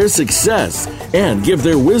share their success and give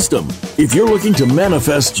their wisdom. If you're looking to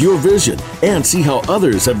manifest your vision and see how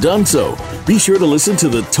others have done so, be sure to listen to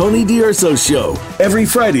the Tony D'Urso Show every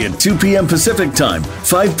Friday at 2 p.m. Pacific Time,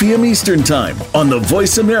 5 p.m. Eastern Time on the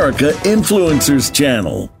Voice America Influencers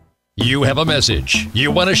channel. You have a message. You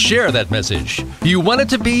want to share that message. You want it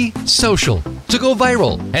to be social. to go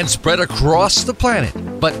viral and spread across the planet.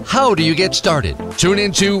 But how do you get started? Tune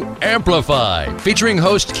into Amplify, featuring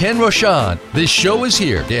host Ken Rochon. This show is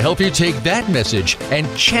here to help you take that message and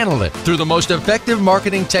channel it through the most effective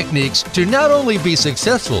marketing techniques to not only be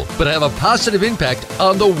successful, but have a positive impact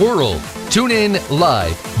on the world. Tune in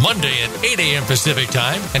live Monday at 8 a.m. Pacific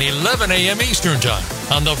Time and 11 a.m. Eastern Time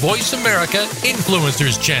on the Voice America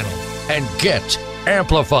Influencers channel. And get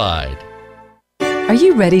amplified. Are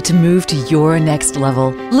you ready to move to your next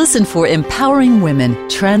level? Listen for Empowering Women,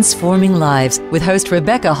 Transforming Lives with host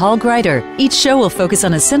Rebecca Hall-Greider. Each show will focus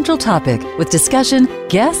on a central topic with discussion,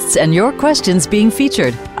 guests, and your questions being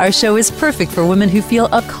featured. Our show is perfect for women who feel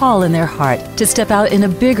a call in their heart to step out in a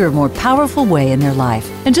bigger, more powerful way in their life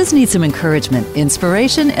and just need some encouragement,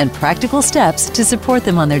 inspiration, and practical steps to support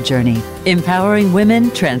them on their journey. Empowering Women,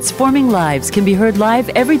 Transforming Lives can be heard live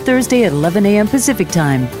every Thursday at 11 a.m. Pacific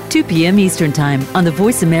Time, 2 p.m. Eastern Time on the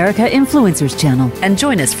Voice America Influencers channel. And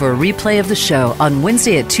join us for a replay of the show on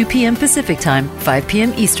Wednesday at 2 p.m. Pacific Time, 5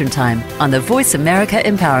 p.m. Eastern Time on the Voice America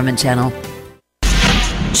Empowerment channel.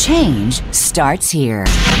 Change starts here.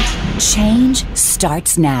 Change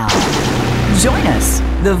starts now. Join us,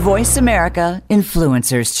 the Voice America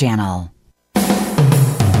Influencers channel.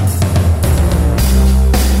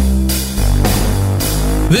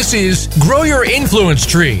 This is Grow Your Influence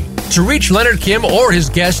Tree. To reach Leonard Kim or his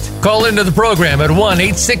guest, call into the program at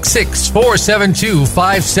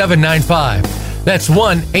 1-866-472-5795. That's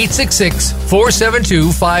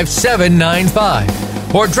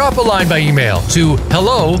 1-866-472-5795. Or drop a line by email to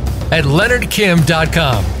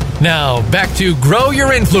hello@leonardkim.com. Now, back to Grow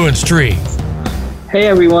Your Influence Tree. Hey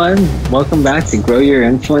everyone, welcome back to Grow Your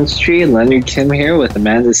Influence Tree. Leonard Kim here with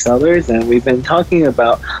Amanda Sellers, and we've been talking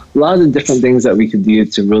about a lot of different things that we could do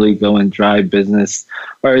to really go and drive business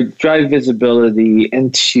or drive visibility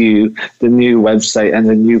into the new website and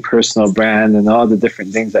the new personal brand and all the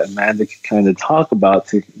different things that Amanda could kind of talk about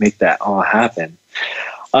to make that all happen.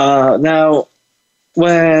 Now,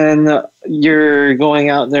 when you're going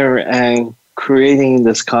out there and creating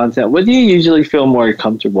this content, what do you usually feel more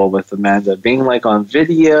comfortable with, Amanda? Being like on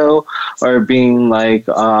video or being like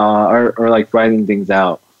or like writing things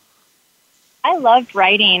out? I love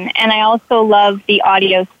writing, and I also love the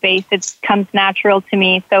audio space. It comes natural to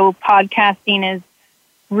me, so podcasting is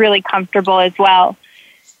really comfortable as well.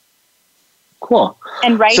 Cool.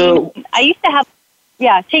 And writing, so, I used to have,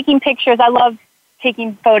 taking pictures. I love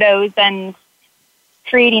taking photos and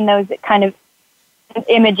creating those kind of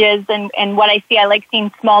images and what I see. I like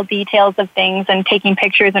seeing small details of things and taking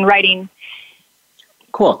pictures and writing.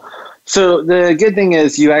 Cool. So the good thing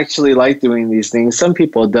is you actually like doing these things. Some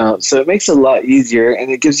people don't. So it makes it a lot easier and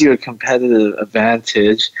it gives you a competitive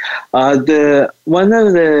advantage. One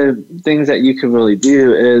of the things that you could really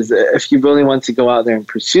do is if you really want to go out there and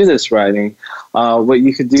pursue this writing, what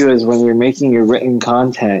you could do is when you're making your written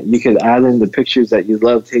content, you could add in the pictures that you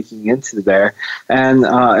love taking into there. And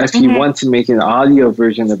if you want to make an audio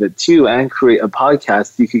version of it too and create a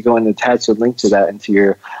podcast, you could go and attach a link to that into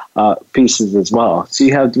your pieces as well. So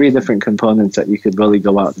you have 3 different components that you could really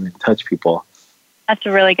go out and touch people. That's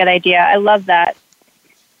a really good idea. I love that.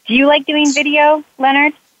 Do you like doing video,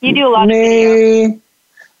 Leonard? You do a lot of video.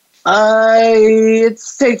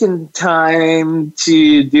 It's taken time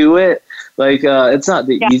to do it. Like, it's not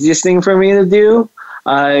the easiest thing for me to do.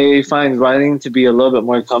 I find writing to be a little bit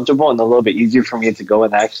more comfortable and a little bit easier for me to go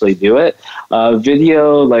and actually do it.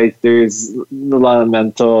 Video, like, there's a lot of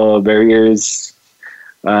mental barriers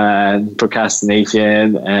and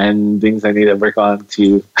procrastination and things I need to work on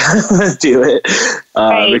to do it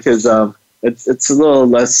because it's a little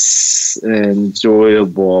less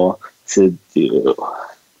enjoyable to do.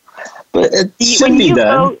 But it should be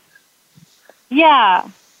done.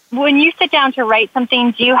 When you sit down to write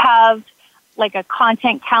something, do you have like a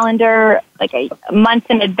content calendar, like a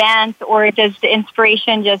month in advance, or does the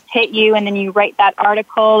inspiration just hit you and then you write that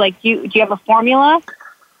article? Like, do you have a formula?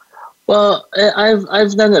 Well,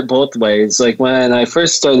 I've done it both ways. Like when I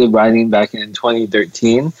first started writing back in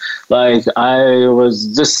 2013, like I was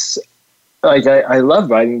just like I loved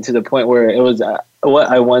writing to the point where it was what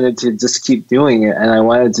I wanted to just keep doing it, and I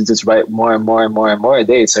wanted to just write more and more and more and more a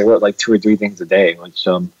day. So I wrote like 2 or 3 things a day, which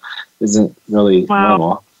isn't really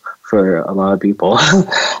normal for a lot of people.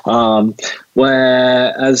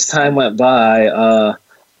 As time went by,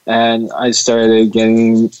 and I started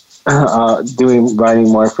getting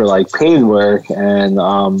writing more for like paid work and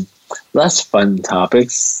less fun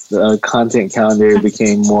topics, the content calendar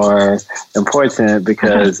became more important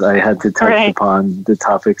because I had to touch upon the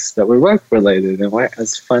topics that were work related and weren't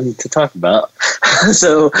as fun to talk about.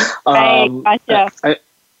 So, gotcha.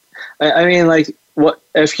 I mean, like, what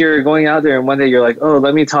if you're going out there and one day you're like, oh,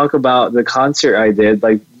 let me talk about the concert I did,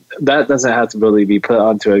 like that doesn't have to really be put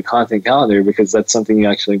onto a content calendar because that's something you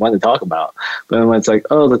actually want to talk about. But when it's like,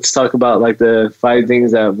 oh, let's talk about like the 5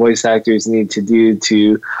 things that voice actors need to do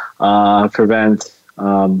to prevent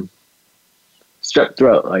strep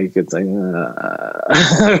throat, like it's like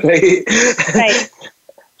right.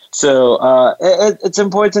 So it's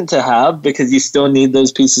important to have because you still need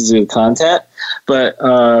those pieces of content. But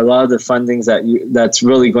a lot of the fun things that's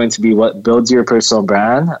really going to be what builds your personal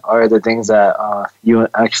brand are the things that you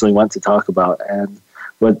actually want to talk about and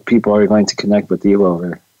what people are going to connect with you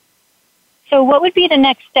over. So what would be the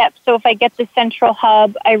next step? So if I get the central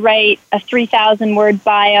hub, I write a 3,000-word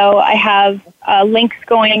bio, I have links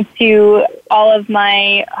going to all of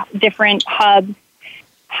my different hubs.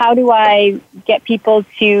 How do I get people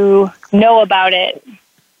to know about it?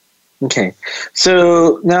 Okay.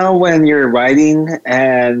 So now when you're writing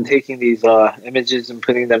and taking these images and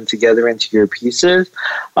putting them together into your pieces,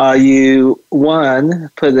 you,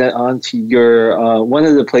 put it onto your, one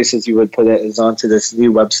of the places you would put it is onto this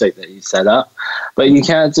new website that you set up. But you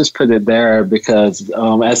can't just put it there because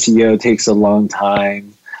SEO takes a long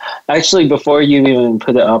time. Actually, before you even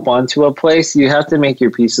put it up onto a place, you have to make your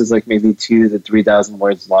pieces like maybe 2,000 to 3,000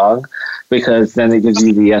 words long because then it gives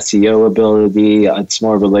you the SEO ability. It's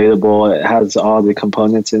more relatable. It has all the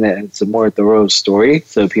components in it. And it's a more thorough story,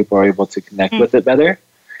 so people are able to connect with it better.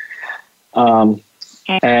 And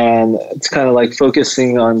it's kind of like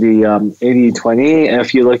focusing on the 80-20.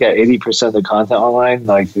 If you look at 80% of the content online,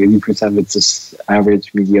 like 80% of it's just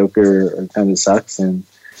average, mediocre, or kind of sucks. And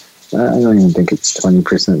I don't even think it's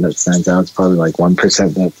 20% that stands out. It's probably like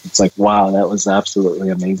 1% that it's like, wow, that was absolutely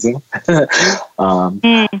amazing.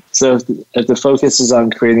 So if the focus is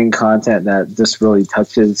on creating content that just really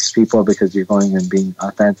touches people because you're going and being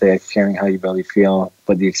authentic, sharing how you really feel,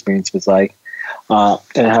 what the experience was like, it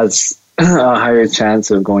has a higher chance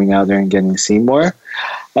of going out there and getting seen more.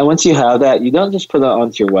 And once you have that, you don't just put it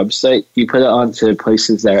onto your website. You put it onto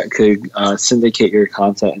places that could syndicate your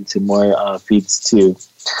content into more feeds too.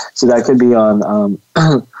 So that could be on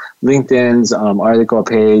LinkedIn's article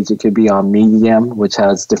page. It could be on Medium, which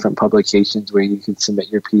has different publications where you can submit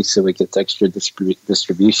your piece so it gets extra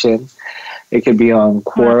distribution. It could be on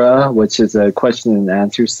Quora, which is a question and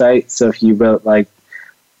answer site. So if you wrote like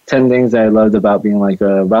 10 things that I loved about being like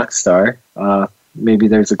a rock star, maybe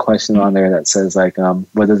there's a question on there that says like,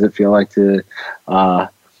 what does it feel like to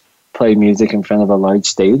play music in front of a large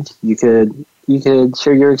stage? You could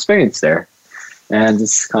share your experience there and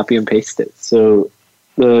just copy and paste it. So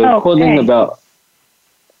the cool thing about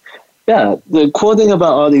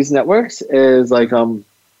all these networks is like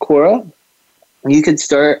Quora, you could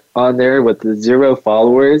start on there with the 0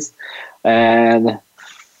 followers and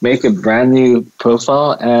make a brand new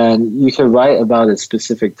profile, and you can write about a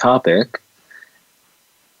specific topic.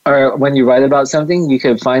 Or when you write about something, you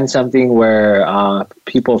can find something where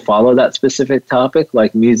people follow that specific topic,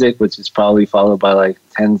 like music, which is probably followed by like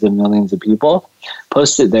tens of millions of people.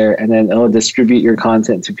 Post it there, and then it'll distribute your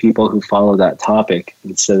content to people who follow that topic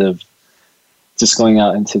instead of just going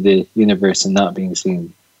out into the universe and not being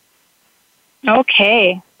seen.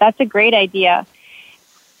 Okay, that's a great idea.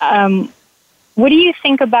 What do you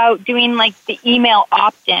think about doing like the email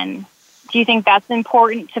opt-in? Do you think that's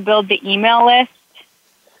important to build the email list?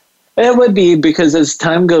 It would be, because as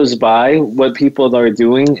time goes by, what people are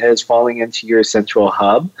doing is falling into your central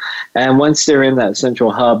hub. And once they're in that central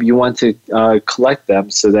hub, you want to collect them.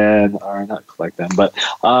 So then, or not collect them, but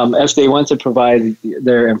if they want to provide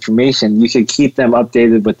their information, you could keep them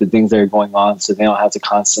updated with the things that are going on so they don't have to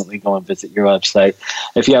constantly go and visit your website.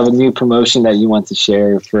 If you have a new promotion that you want to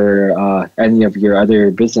share for any of your other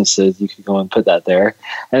businesses, you can go and put that there.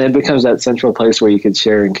 And it becomes that central place where you can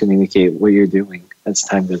share and communicate what you're doing as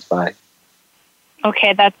time goes by.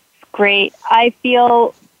 Okay, that's great. I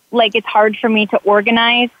feel like it's hard for me to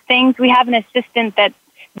organize things. We have an assistant that's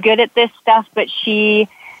good at this stuff, but she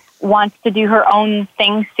wants to do her own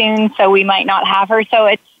thing soon, so we might not have her.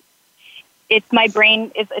 So it's my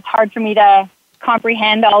brain, it's hard for me to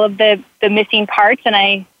comprehend all of the missing parts, and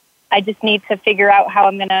I just need to figure out how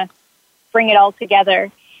I'm going to bring it all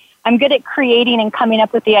together. I'm good at creating and coming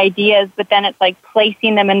up with the ideas, but then it's like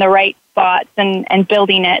placing them in the right spots and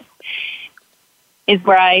building it is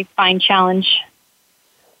where I find challenge.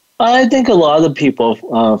 I think a lot of people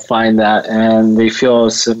find that, and they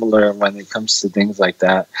feel similar when it comes to things like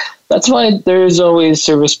that. That's why there's always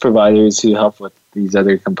service providers who help with these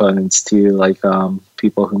other components too, like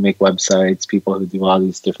people who make websites, people who do all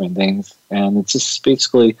these different things. And it's just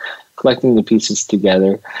basically collecting the pieces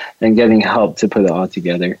together and getting help to put it all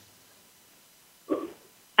together.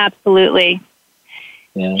 Absolutely.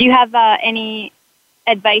 Yeah. Do you have any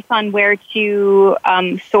advice on where to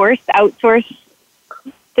outsource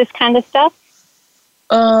this kind of stuff?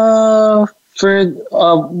 What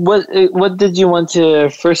did you want to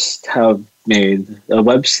first have made? A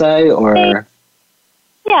website or?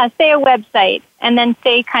 Say a website, and then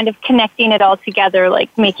say kind of connecting it all together,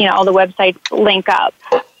 like making all the websites link up.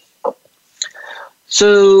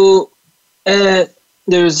 So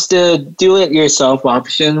there's the do-it-yourself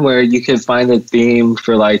option where you can find a theme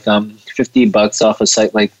for like $50 off a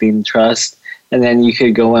site like Theme Trust, and then you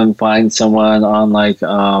could go and find someone on like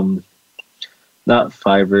not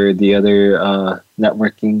Fiverr, the other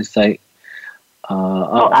networking site.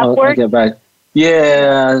 I'll get back.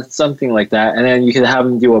 Yeah, something like that. And then you can have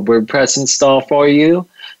them do a WordPress install for you.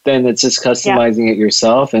 Then it's just customizing it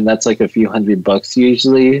yourself, and that's like a few $100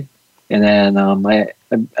 usually. And then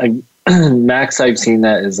max I've seen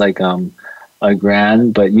that is like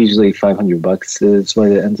 $1,000, but usually $500 is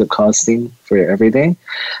what it ends up costing for everything.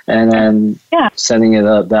 And then setting it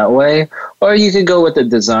up that way. Or you could go with a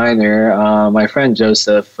designer. My friend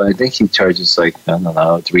Joseph, I think he charges like, I don't know,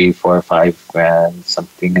 $3,000, $4,000, $5,000,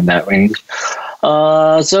 something in that range.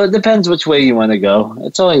 So it depends which way you want to go.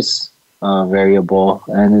 It's always variable,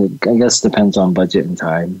 and it, I guess, depends on budget and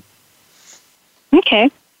time. Okay.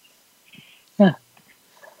 Yeah.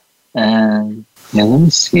 And let me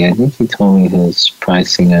see. I think he told me his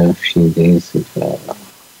pricing a few days ago.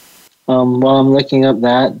 While I'm looking up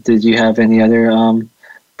that, did you have any other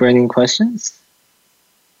burning questions?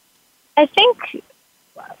 I think,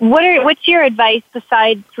 what's your advice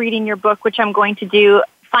besides reading your book, which I'm going to do,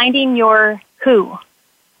 finding your who?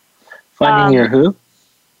 Finding your who?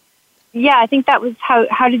 Yeah, I think that was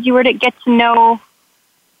how did you word it? Get to know,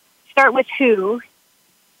 start with who.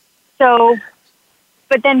 So,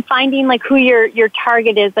 but then finding like who your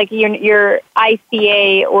target is, like your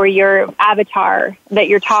ICA or your avatar that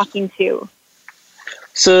you're talking to.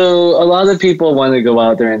 So a lot of people want to go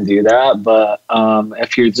out there and do that, but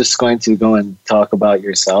if you're just going to go and talk about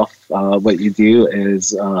yourself, what you do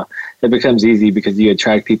is it becomes easy because you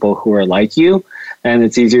attract people who are like you, and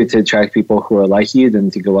it's easier to attract people who are like you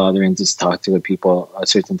than to go out there and just talk to a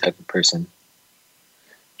certain type of person.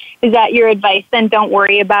 Is that your advice then? Don't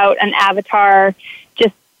worry about an avatar.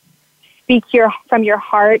 Just speak from your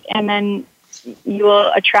heart, and then you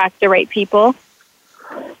will attract the right people.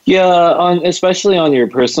 Yeah, especially on your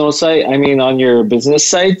personal site. I mean, on your business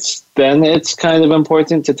sites, then it's kind of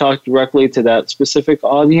important to talk directly to that specific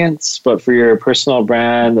audience. But for your personal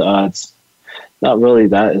brand, it's not really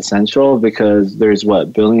that essential because there's,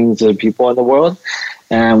 billions of people in the world.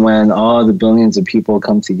 And when all the billions of people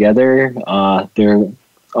come together, they're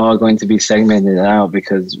all going to be segmented out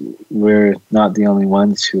because we're not the only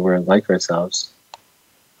ones who are like ourselves.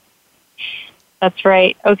 That's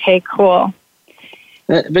right. Okay, cool.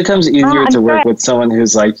 It becomes easier to work with someone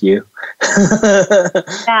who's like you.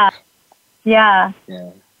 Yeah.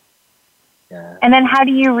 And then how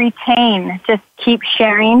do you retain? Just keep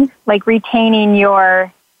sharing, like retaining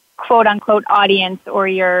your quote unquote audience or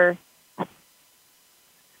your...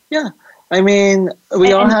 Yeah. I mean,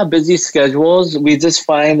 we all have busy schedules. We just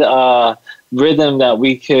find a rhythm that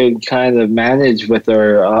we could kind of manage with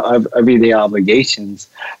our everyday obligations.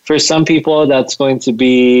 For some people, that's going to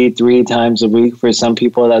be 3 times a week. For some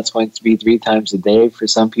people, that's going to be 3 times a day. For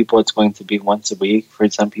some people, it's going to be once a week. For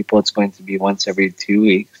some people, it's going to be once every 2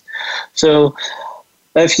 weeks. So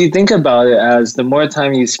if you think about it as the more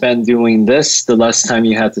time you spend doing this, the less time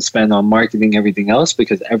you have to spend on marketing everything else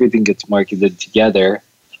because everything gets marketed together.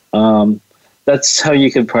 That's how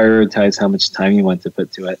you can prioritize how much time you want to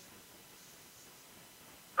put to it.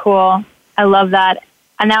 Cool. I love that.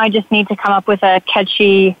 And now I just need to come up with a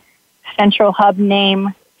catchy central hub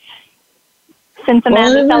name. Since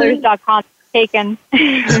AmandaSellers.com is taken.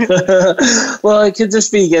 Well, it could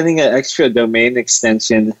just be getting an extra domain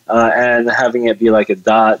extension and having it be like a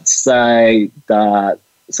 .site,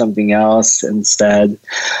 something else instead.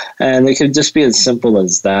 And it could just be as simple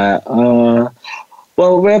as that.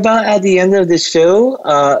 Well, we're about at the end of the show.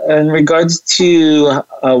 In regards to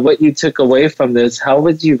what you took away from this, how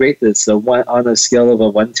would you rate this on a scale of a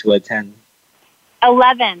 1 to a 10?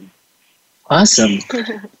 11. Awesome.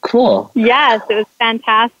 Cool. Yes, it was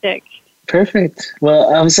fantastic. Perfect.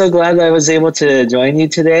 Well, I'm so glad I was able to join you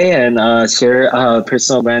today and share a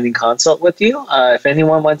personal branding consult with you. If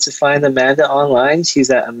anyone wants to find Amanda online, she's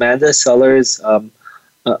at Amanda Sellers VO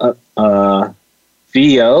on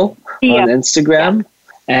Instagram. Yeah.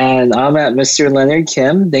 And I'm at Mr. Leonard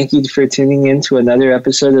Kim. Thank you for tuning in to another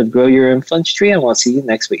episode of Grow Your Influence Tree, and we'll see you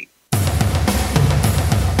next week.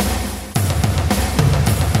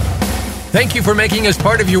 Thank you for making us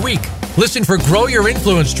part of your week. Listen for Grow Your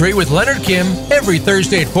Influence Tree with Leonard Kim every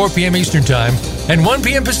Thursday at 4 p.m. Eastern Time and 1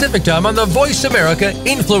 p.m. Pacific Time on the Voice America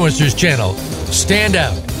Influencers channel. Stand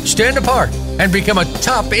out, stand apart, and become a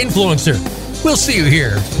top influencer. We'll see you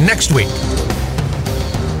here next week.